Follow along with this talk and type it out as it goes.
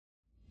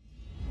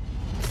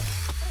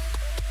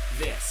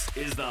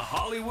is the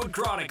Hollywood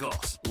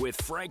Chronicles with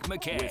Frank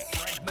McKay.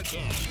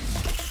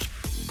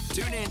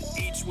 Tune in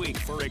each week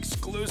for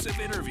exclusive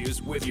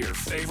interviews with your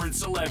favorite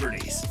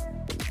celebrities.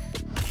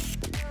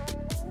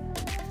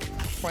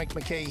 Frank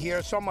McKay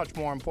here. So much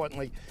more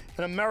importantly,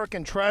 an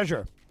American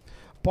treasure.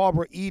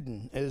 Barbara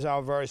Eden is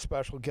our very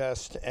special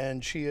guest,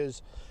 and she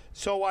is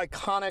so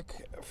iconic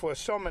for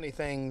so many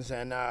things.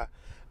 And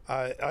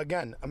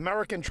again,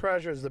 American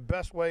treasure is the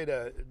best way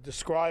to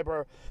describe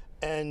her.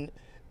 And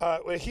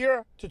we're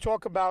here to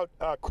talk about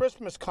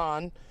Christmas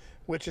Con,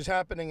 which is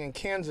happening in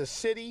Kansas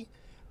City,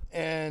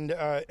 and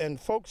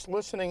folks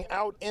listening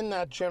out in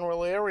that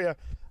general area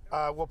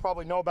will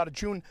probably know about it.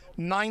 June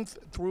 9th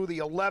through the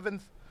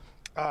 11th.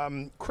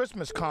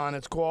 Christmas Con,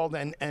 it's called,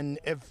 and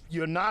if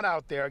you're not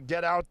out there,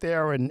 get out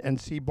there and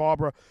see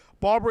Barbara.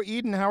 Barbara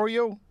Eden, how are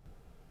you?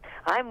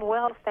 I'm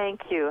well,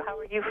 thank you. How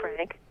are you,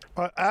 Frank?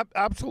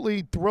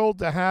 Absolutely thrilled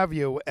to have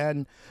you,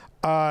 and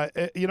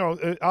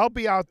I'll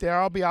be out there.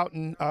 I'll be out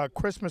in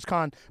Christmas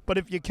Con, but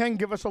if you can,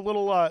 give us a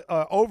little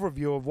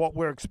overview of what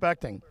we're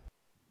expecting.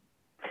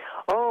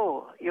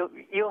 Oh,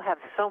 you'll have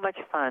so much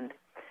fun.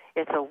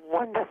 It's a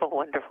wonderful,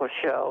 wonderful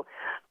show.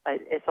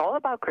 It's all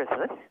about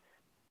Christmas,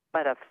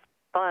 but a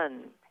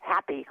fun,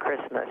 happy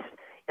Christmas.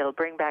 It'll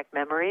bring back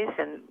memories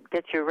and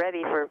get you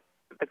ready for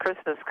the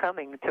Christmas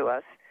coming to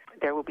us.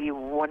 There will be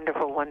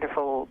wonderful,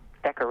 wonderful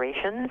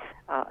decorations,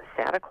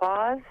 Santa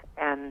Claus,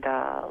 and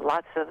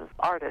lots of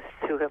artists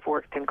who have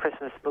worked in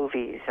Christmas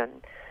movies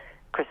and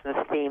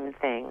Christmas-themed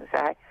things.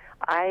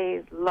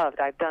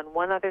 I've done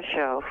one other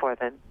show for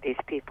these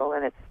people,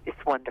 and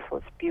it's wonderful.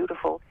 It's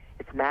beautiful.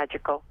 It's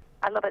magical.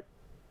 I love it.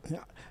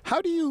 Yeah.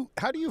 How do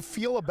you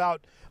feel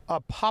about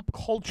pop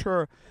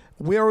culture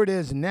where it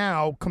is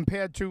now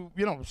compared to,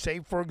 say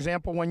for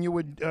example when you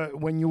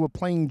were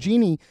playing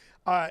Jeannie,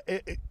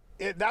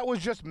 that was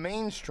just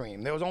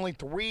mainstream. There was only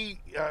 3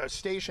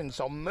 stations,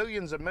 so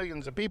millions and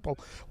millions of people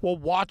were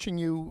watching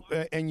you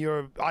in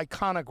your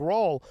iconic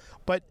role.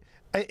 But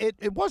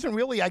it wasn't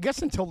really, I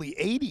guess, until the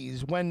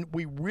 80s when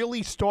we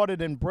really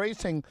started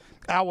embracing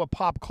our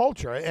pop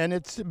culture, and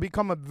it's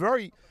become a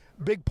very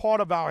big part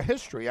of our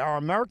history, our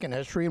American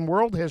history and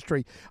world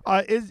history.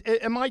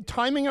 Am I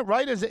timing it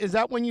right? Is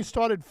that when you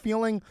started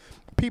feeling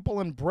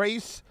people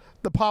embrace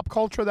the pop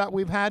culture that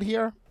we've had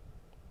here?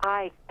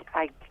 I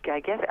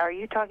guess, are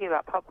you talking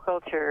about pop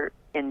culture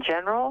in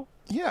general?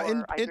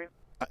 Yeah,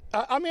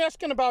 I'm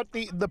asking about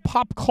the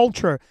pop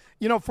culture.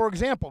 For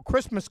example,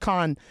 Christmas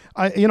Con,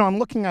 I'm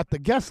looking at the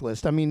guest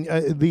list. I mean,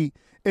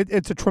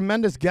 it's a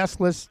tremendous guest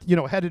list,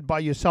 headed by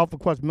yourself. Of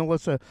course,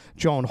 Melissa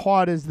Joan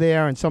Hart is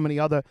there and so many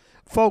other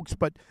folks.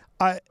 But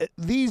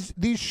these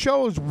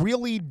shows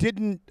really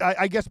didn't,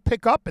 I guess,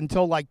 pick up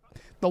until like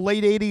the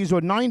late 80s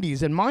or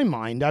 90s in my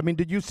mind. I mean,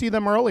 did you see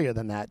them earlier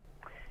than that?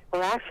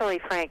 Well, actually,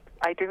 Frank,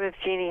 I Dream of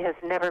Jeannie has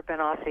never been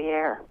off the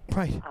air.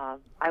 Right.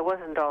 I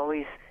wasn't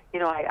always,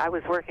 I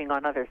was working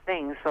on other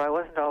things, so I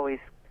wasn't always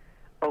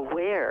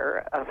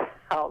aware of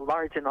how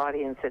large an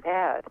audience it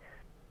had.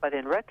 But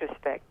in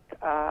retrospect,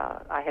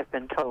 I have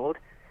been told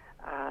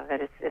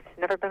that it's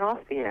never been off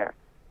the air.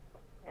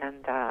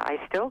 And I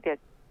still get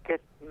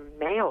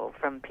mail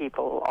from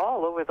people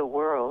all over the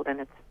world,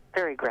 and it's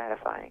very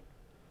gratifying.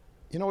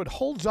 It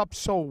holds up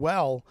so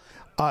well.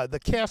 The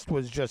cast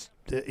was just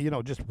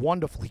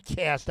wonderfully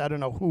cast. I don't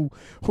know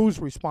who's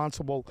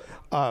responsible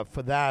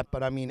for that,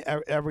 but I mean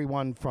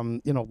everyone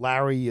from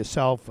Larry,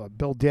 yourself,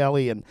 Bill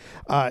Daly, and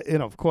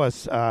of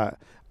course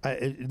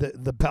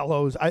the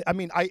Bellows.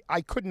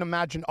 I couldn't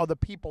imagine other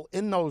people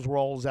in those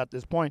roles at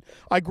this point.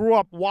 I grew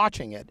up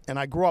watching it and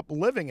I grew up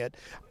living it,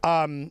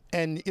 and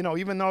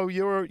even though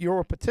you're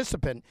a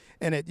participant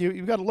in it,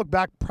 you've got to look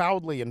back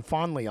proudly and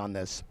fondly on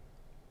this.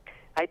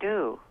 I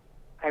do.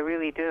 I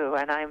really do,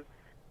 and I'm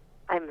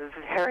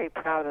very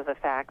proud of the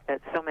fact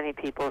that so many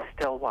people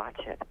still watch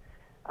it.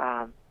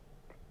 I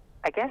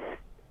guess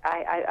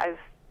I've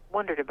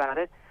wondered about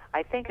it.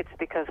 I think it's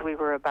because we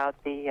were about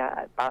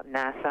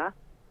NASA,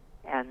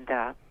 and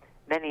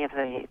many of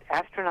the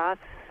astronauts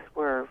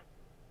were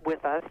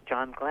with us: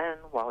 John Glenn,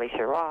 Wally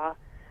Schirra,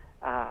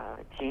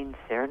 Gene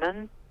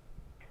Cernan.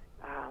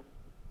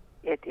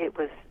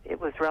 It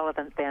was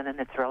relevant then, and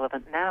it's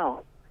relevant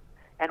now.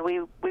 And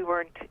we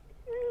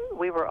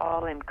were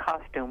all in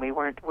costume. We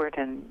weren't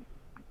in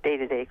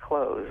day-to-day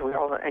clothes. We were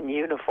all in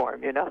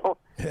uniform,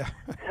 Yeah.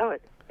 So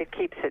it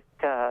keeps it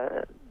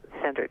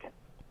centered.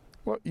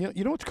 Well,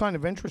 what's kind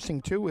of interesting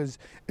too is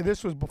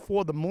this was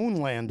before the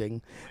moon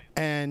landing,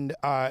 and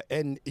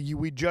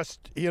we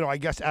just I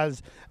guess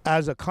as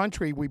a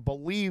country we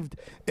believed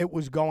it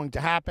was going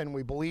to happen.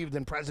 We believed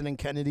in President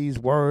Kennedy's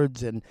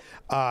words, and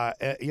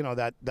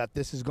that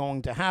this is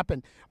going to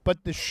happen.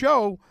 But the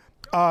show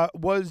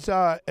was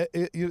ahead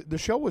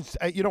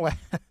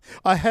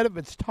of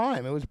its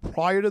time. It was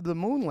prior to the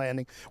moon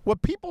landing. Were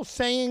people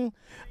saying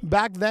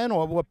back then,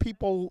 or were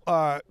people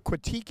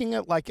critiquing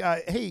it like,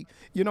 hey,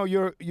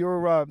 you're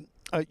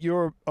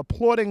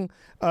applauding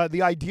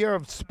the idea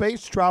of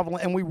space travel,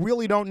 and we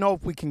really don't know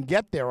if we can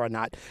get there or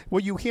not?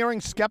 Were you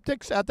hearing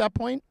skeptics at that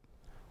point?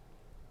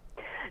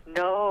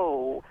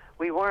 No,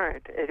 we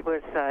weren't. It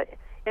was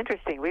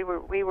interesting. We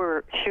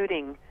were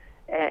shooting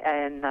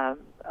in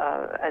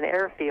an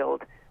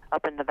airfield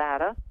up in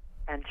Nevada,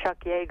 and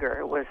Chuck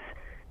Yeager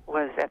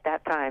was at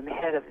that time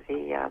head of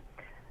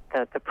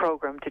the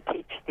program to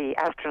teach the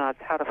astronauts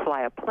how to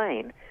fly a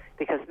plane,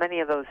 because many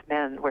of those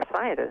men were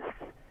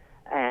scientists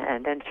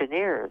and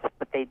engineers,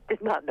 but they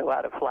did not know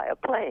how to fly a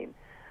plane.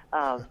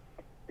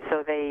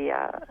 So they,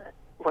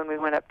 when we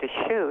went up to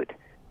shoot,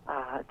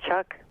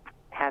 Chuck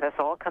had us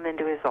all come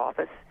into his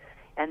office,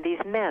 and these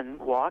men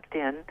walked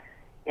in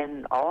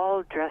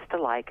all dressed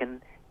alike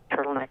in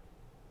turtleneck,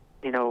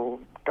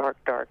 dark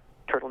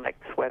turtleneck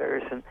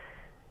sweaters, and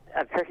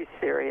very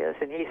serious.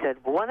 And he said,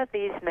 one of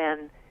these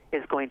men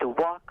is going to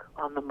walk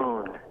on the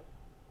moon.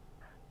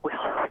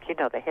 Well,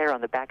 the hair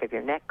on the back of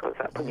your neck goes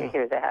up when you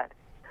hear that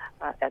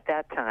at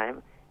that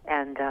time.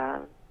 And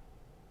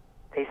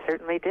they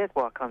certainly did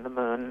walk on the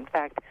moon. In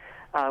fact,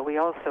 we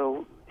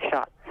also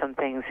shot some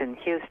things in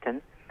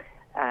Houston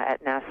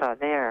at NASA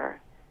there.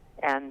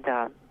 And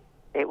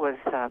it was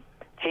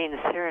Gene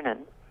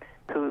Cernan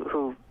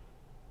who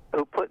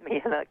put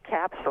me in a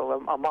capsule,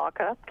 a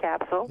mock-up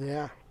capsule,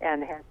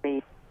 and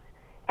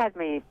had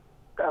me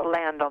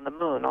land on the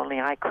moon, only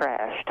I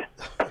crashed.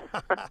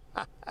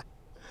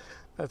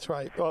 That's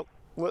right. Well,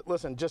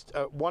 listen, just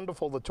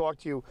wonderful to talk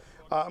to you.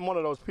 I'm one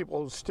of those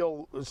people who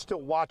still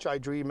watch I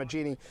Dream of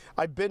Jeannie.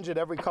 I binge it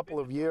every couple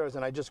of years,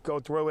 and I just go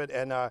through it,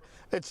 and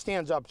it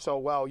stands up so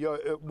well.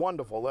 You're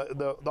wonderful.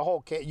 The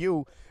whole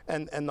you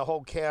and the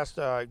whole cast.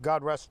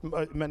 God rest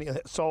many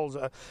souls.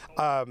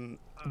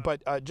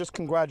 But just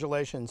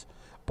congratulations,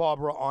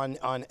 Barbara,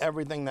 on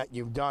everything that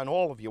you've done,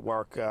 all of your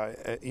work,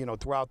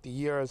 throughout the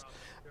years,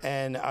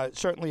 and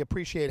certainly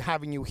appreciate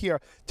having you here.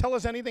 Tell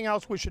us anything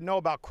else we should know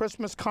about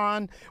Christmas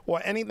Con,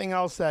 or anything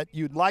else that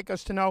you'd like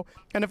us to know.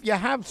 And if you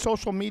have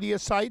social media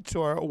sites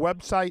or a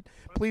website,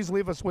 please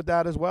leave us with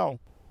that as well.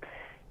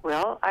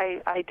 Well,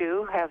 I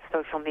do have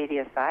social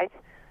media sites,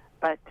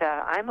 but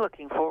I'm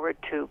looking forward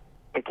to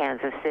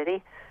Kansas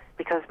City,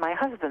 because my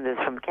husband is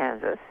from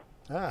Kansas.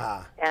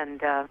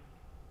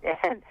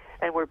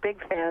 And we're big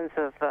fans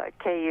of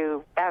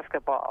KU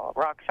basketball,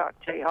 Rock Shock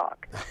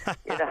Jayhawk,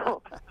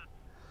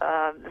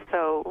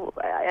 So,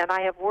 and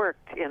I have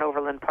worked in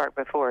Overland Park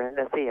before in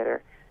the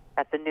theater,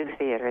 at the new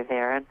theater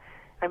there, and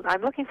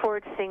I'm looking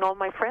forward to seeing all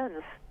my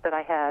friends that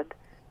I had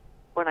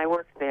when I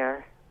worked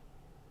there.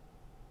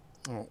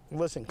 Oh,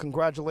 listen,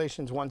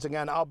 congratulations once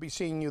again. I'll be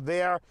seeing you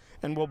there,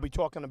 and we'll be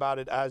talking about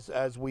it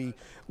as we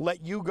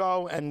let you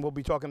go, and we'll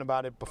be talking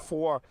about it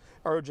before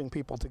urging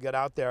people to get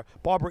out there.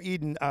 Barbara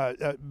Eden,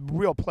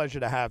 real pleasure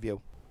to have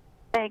you.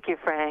 Thank you,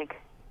 Frank.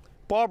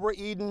 Barbara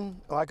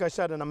Eden, like I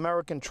said, an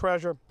American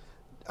treasure.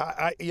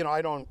 I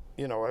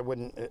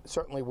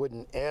certainly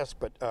wouldn't ask,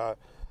 but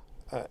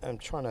I'm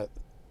trying to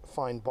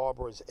find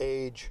Barbara's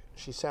age.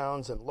 She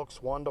sounds and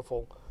looks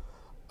wonderful.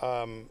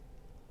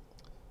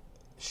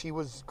 She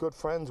was good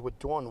friends with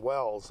Dawn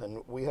Wells,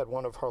 and we had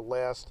one of her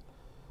last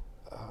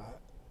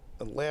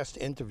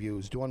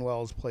interviews. Dawn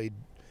Wells played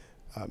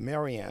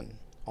Marianne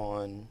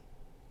on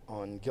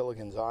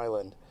Gilligan's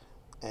Island,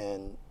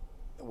 and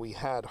we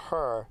had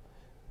her,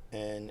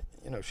 and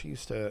she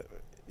used to,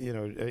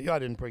 I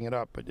didn't bring it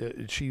up,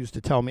 but she used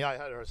to tell me. I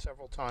had her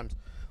several times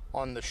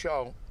on the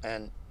show,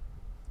 and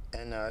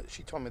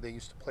she told me they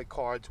used to play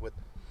cards with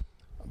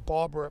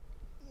Barbara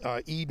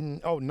Eden.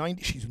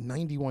 She's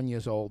 91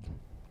 years old.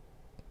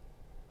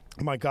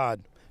 My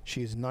God,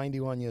 she's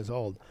 91 years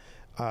old.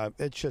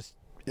 It's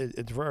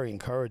very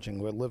encouraging.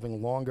 We're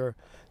living longer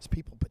as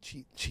people, but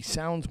she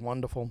sounds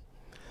wonderful.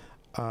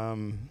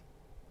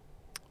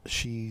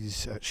 She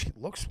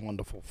looks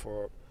wonderful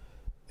for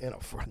a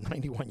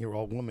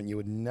 91-year-old woman. You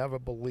would never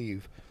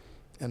believe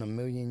in a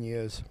million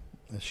years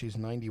that she's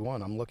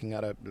 91. I'm looking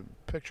at a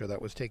picture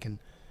that was taken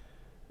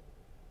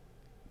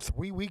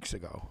 3 weeks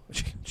ago.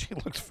 She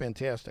looks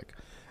fantastic.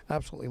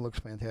 Absolutely looks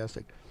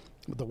fantastic.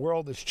 But the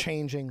world is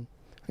changing.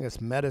 I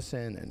guess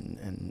medicine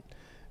and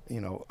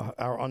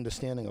our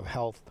understanding of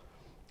health.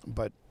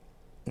 But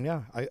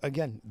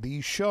again,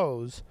 these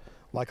shows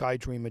like I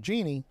Dream of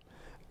Jeannie,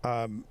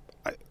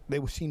 they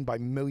were seen by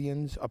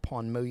millions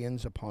upon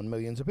millions upon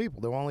millions of people.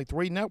 There were only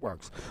 3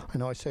 networks. I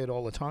know I say it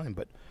all the time,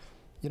 but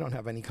you don't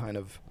have any kind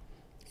of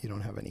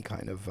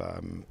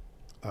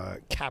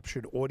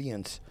captured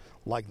audience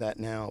like that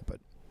now. But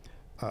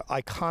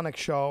iconic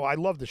show. I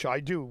love the show. I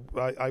do.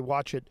 I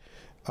watch it.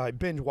 I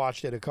binge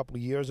watched it a couple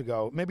of years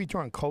ago. Maybe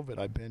during COVID,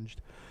 I binged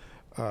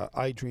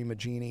I Dream of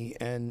Jeannie,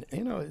 and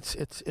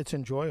it's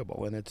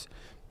enjoyable, and it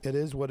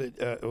is what it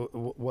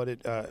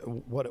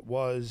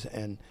was,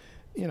 and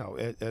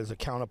as a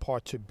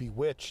counterpart to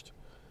Bewitched.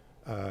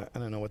 I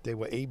don't know what they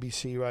were,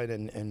 ABC, right?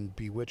 And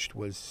Bewitched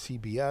was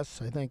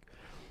CBS, I think.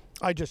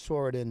 I just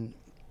saw it in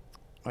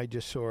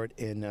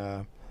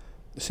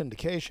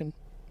syndication,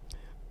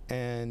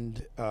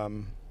 and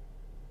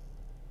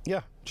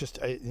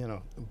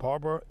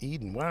Barbara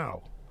Eden.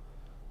 Wow,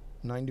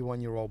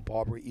 91-year-old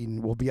Barbara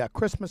Eden will be at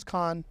Christmas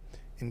Con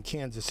in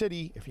Kansas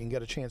City. If you can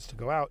get a chance to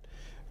go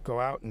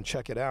out and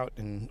check it out,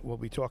 and we'll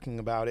be talking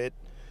about it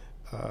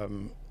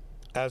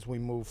as we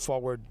move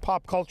forward.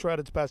 Pop culture at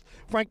its best.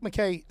 Frank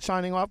McKay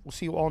signing off. We'll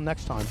see you all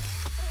next time.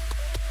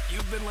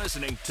 You've been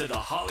listening to the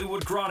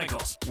Hollywood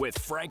Chronicles with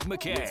Frank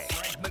McKay.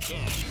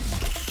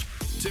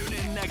 Tune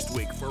in next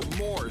week for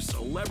more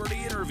celebrity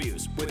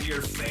interviews with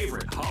your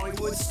favorite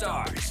Hollywood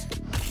stars.